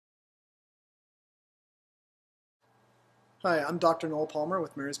Hi, I'm Dr. Noel Palmer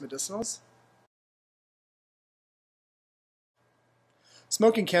with Medicinals.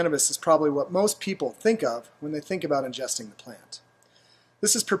 Smoking cannabis is probably what most people think of when they think about ingesting the plant.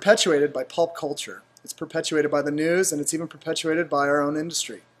 This is perpetuated by pulp culture. It's perpetuated by the news, and it's even perpetuated by our own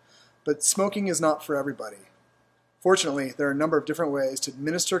industry. But smoking is not for everybody. Fortunately, there are a number of different ways to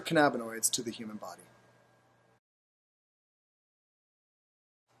administer cannabinoids to the human body.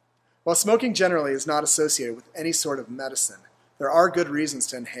 While smoking generally is not associated with any sort of medicine, there are good reasons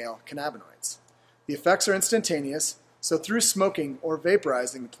to inhale cannabinoids. The effects are instantaneous, so through smoking or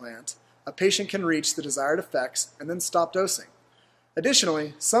vaporizing the plant, a patient can reach the desired effects and then stop dosing.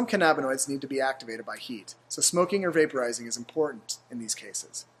 Additionally, some cannabinoids need to be activated by heat, so smoking or vaporizing is important in these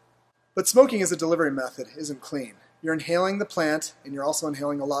cases. But smoking as a delivery method isn't clean. You're inhaling the plant, and you're also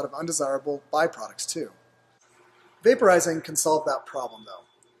inhaling a lot of undesirable byproducts too. Vaporizing can solve that problem though.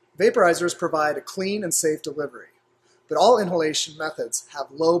 Vaporizers provide a clean and safe delivery, but all inhalation methods have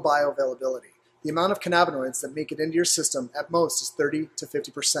low bioavailability. The amount of cannabinoids that make it into your system at most is 30 to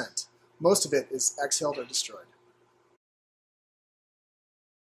 50%. Most of it is exhaled or destroyed.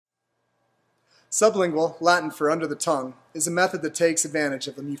 Sublingual, Latin for under the tongue, is a method that takes advantage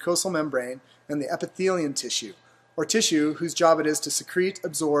of the mucosal membrane and the epithelial tissue, or tissue whose job it is to secrete,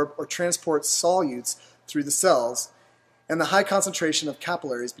 absorb, or transport solutes through the cells, and the high concentration of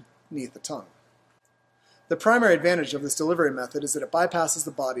capillaries beneath the tongue. The primary advantage of this delivery method is that it bypasses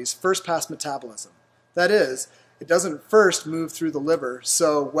the body's first-pass metabolism. That is, it doesn't first move through the liver,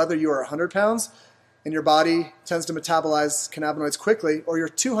 so whether you are 100 pounds and your body tends to metabolize cannabinoids quickly, or you're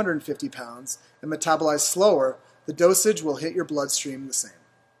 250 pounds and metabolize slower, the dosage will hit your bloodstream the same.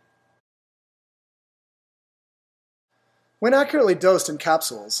 When accurately dosed in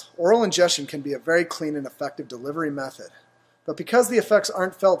capsules, oral ingestion can be a very clean and effective delivery method. But because the effects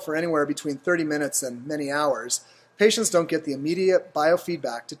aren't felt for anywhere between 30 minutes and many hours, patients don't get the immediate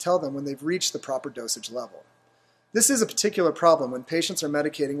biofeedback to tell them when they've reached the proper dosage level. This is a particular problem when patients are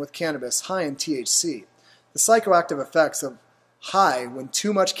medicating with cannabis high in THC. The psychoactive effects of high when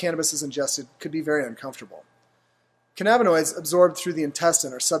too much cannabis is ingested could be very uncomfortable. Cannabinoids absorbed through the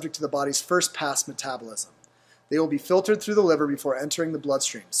intestine are subject to the body's first-pass metabolism. They will be filtered through the liver before entering the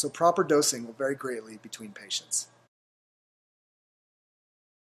bloodstream, so proper dosing will vary greatly between patients.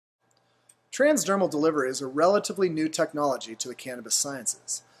 Transdermal delivery is a relatively new technology to the cannabis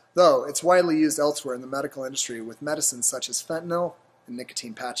sciences, though it's widely used elsewhere in the medical industry with medicines such as fentanyl and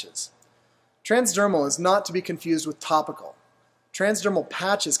nicotine patches. Transdermal is not to be confused with topical. Transdermal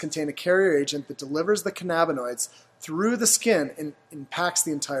patches contain a carrier agent that delivers the cannabinoids through the skin and impacts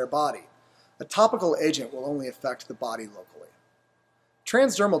the entire body. A topical agent will only affect the body locally.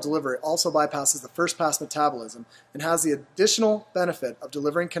 Transdermal delivery also bypasses the first-pass metabolism and has the additional benefit of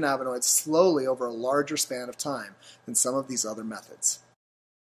delivering cannabinoids slowly over a larger span of time than some of these other methods.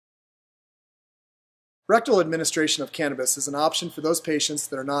 Rectal administration of cannabis is an option for those patients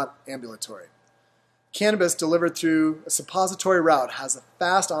that are not ambulatory. Cannabis delivered through a suppository route has a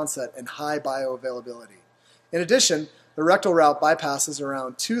fast onset and high bioavailability. In addition, the rectal route bypasses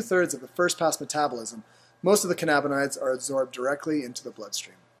around 2/3 of the first-pass metabolism. Most of the cannabinoids are absorbed directly into the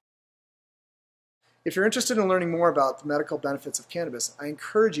bloodstream. If you're interested in learning more about the medical benefits of cannabis, I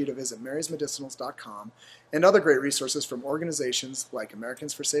encourage you to visit marysmedicinals.com and other great resources from organizations like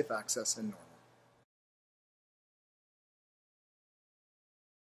Americans for Safe Access and NORMS.